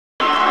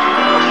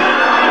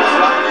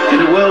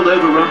a world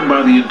overrun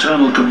by the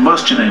internal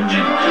combustion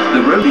engine,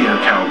 the rodeo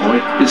cowboy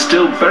is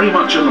still very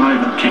much alive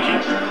and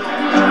kicking.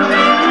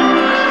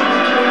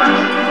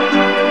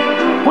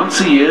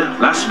 Once a year,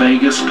 Las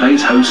Vegas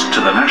plays host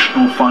to the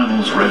National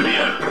Finals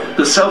Rodeo,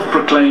 the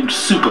self-proclaimed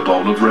Super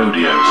Bowl of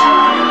rodeos.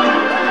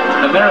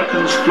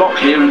 Americans flock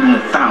here in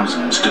their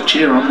thousands to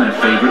cheer on their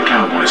favorite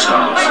cowboy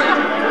stars.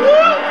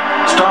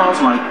 Stars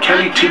like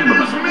Kelly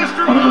Timberman,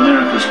 one of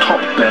America's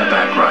top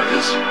bareback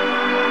riders.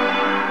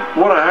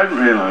 What I hadn't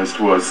realised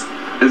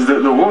is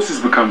that the horses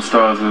become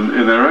stars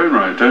in their own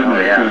right, don't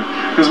they?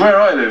 Because where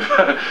I live,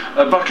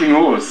 a bucking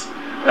horse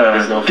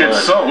gets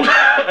sold,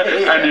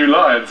 and you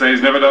lie and say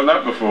he's never done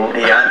that before.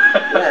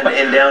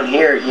 And down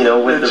here, you know,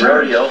 with the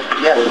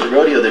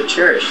rodeo, they're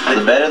cherished.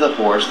 The better the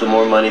horse, the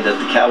more money that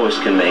the cowboys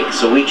can make.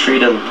 So we treat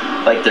them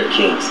like they're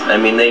kings. I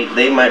mean,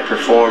 they might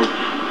perform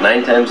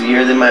 9 times a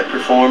year, they might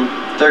perform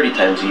 30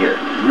 times a year.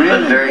 Really?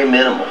 But very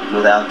minimal.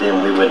 Without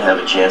them, we wouldn't have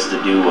a chance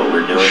to do what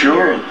we're doing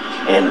here.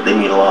 And they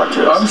mean a lot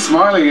to us. I'm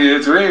smiling here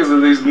today because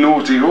of these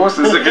naughty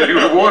horses are getting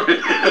rewarded.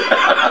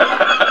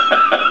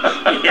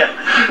 Yeah,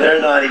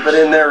 they're naughty, but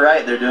in their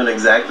right, they're doing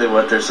exactly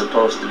what they're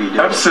supposed to be doing.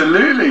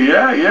 Absolutely,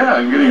 yeah,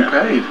 I'm getting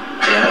paid.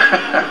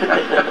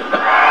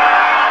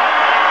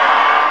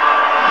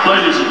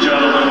 Ladies and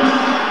gentlemen,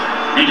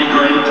 ain't it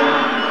great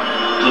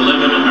to live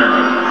in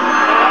America?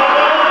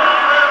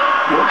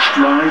 Watched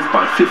live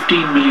by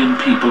 15 million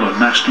people on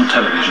national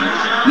television,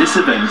 this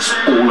event's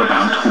all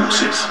about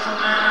horses.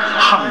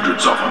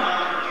 Hundreds of them.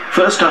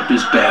 First up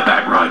is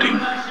bareback riding.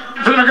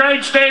 From the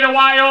great state of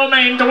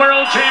Wyoming, the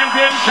world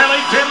champion Kelly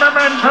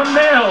Timberman from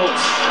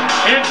Mills.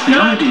 The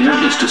idea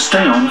is to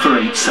stay on for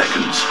 8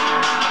 seconds,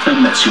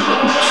 unless you're a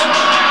horse.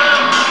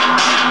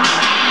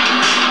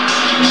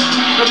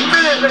 The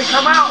minute they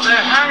come out, they're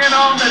hanging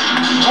on, the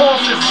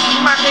horse is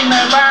smacking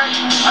their back.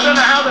 I don't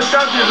know how the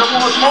judges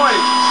award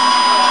points.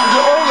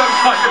 It all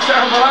looks like a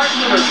terrible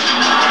accident.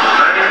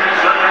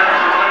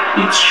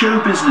 It's show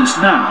business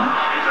now,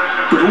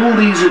 but all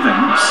these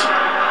events,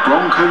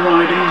 bronco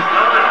riding,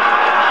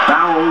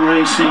 barrel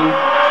racing,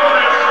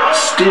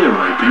 steer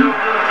roping,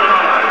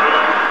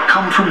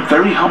 come from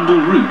very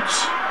humble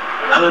roots,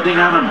 herding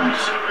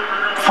animals,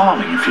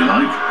 farming if you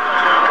like.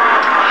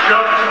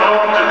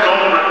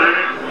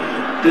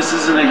 This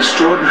is an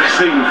extraordinary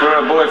thing for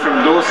a boy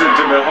from Dorset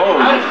to behold.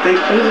 They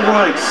all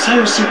ride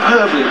so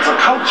superbly. It's a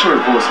culture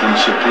of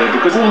horsemanship here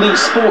because all these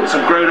sports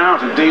have grown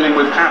out of dealing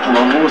with cattle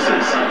on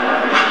horses.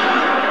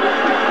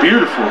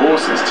 Beautiful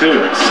horses too,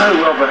 and so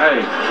well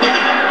behaved.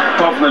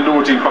 Apart from the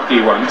naughty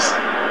bucky ones.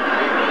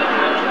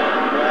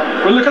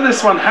 Well, look at this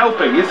one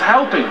helping. It's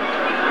helping.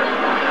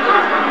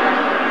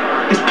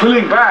 It's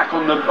pulling back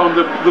on the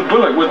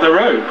bullock with the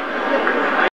rope.